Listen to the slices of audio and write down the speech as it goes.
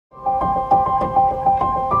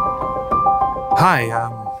Hi,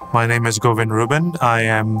 my name is Govin Ruben. I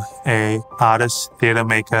am an artist, theatre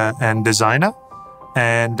maker, and designer.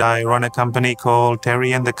 And I run a company called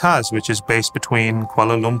Terry and the Cars, which is based between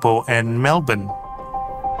Kuala Lumpur and Melbourne.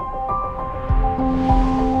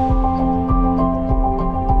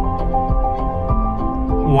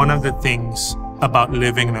 One of the things about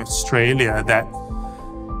living in Australia that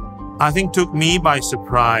I think took me by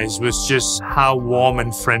surprise was just how warm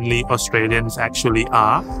and friendly Australians actually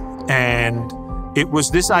are. And it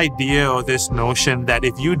was this idea or this notion that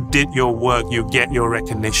if you did your work, you get your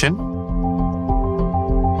recognition.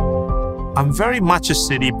 I'm very much a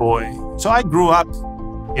city boy. So I grew up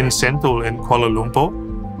in Sentul in Kuala Lumpur.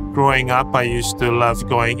 Growing up, I used to love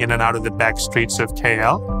going in and out of the back streets of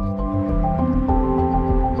KL.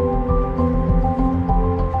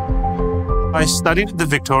 I studied at the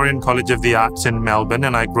Victorian College of the Arts in Melbourne,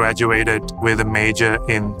 and I graduated with a major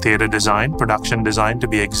in theatre design, production design to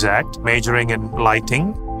be exact, majoring in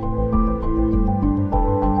lighting.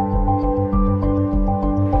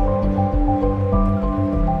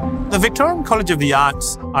 The Victorian College of the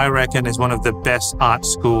Arts, I reckon, is one of the best art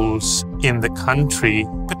schools in the country,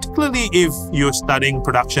 particularly if you're studying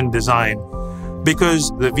production design, because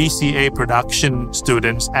the VCA production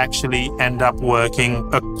students actually end up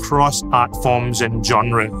working across art forms and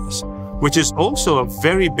genres, which is also a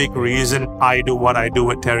very big reason I do what I do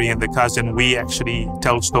with Terry and the Cars, and we actually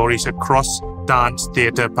tell stories across dance,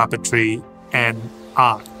 theatre, puppetry, and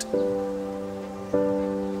art.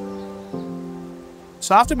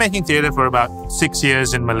 So after making theatre for about 6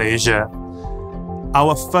 years in Malaysia,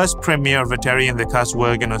 our first premiere of a Terry and the Cars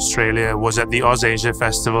work in Australia was at the AusAsia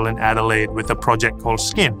Festival in Adelaide with a project called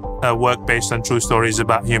Skin, a work based on true stories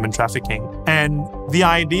about human trafficking. And the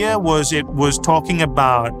idea was it was talking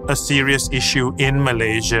about a serious issue in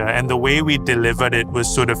Malaysia, and the way we delivered it was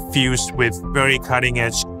sort of fused with very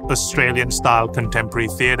cutting-edge Australian-style contemporary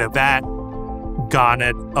theatre that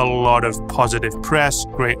garnered a lot of positive press,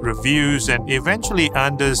 great reviews, and eventually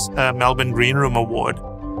earned us a Melbourne Green Room Award.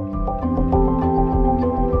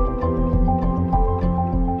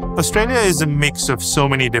 Australia is a mix of so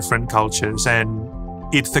many different cultures, and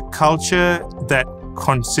it's the culture that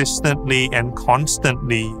consistently and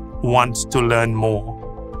constantly wants to learn more.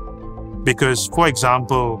 Because, for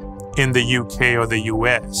example, in the UK or the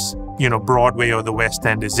US, Broadway or the West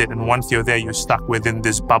End is it, and once you're there, you're stuck within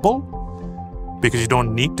this bubble because you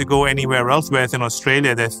don't need to go anywhere else. Whereas in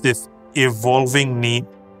Australia, there's this evolving need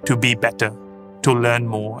to be better, to learn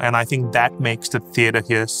more, and I think that makes the theatre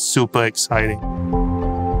here super exciting.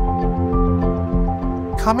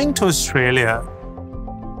 Coming to Australia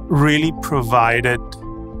really provided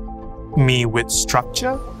me with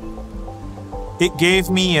structure. It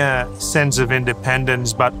gave me a sense of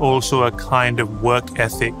independence, but also a kind of work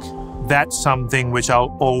ethic. That's something which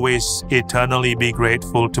I'll always eternally be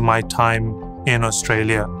grateful to my time in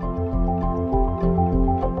Australia.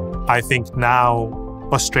 I think now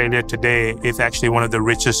Australia today is actually one of the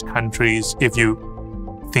richest countries if you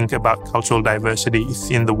think about cultural diversity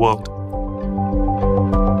in the world.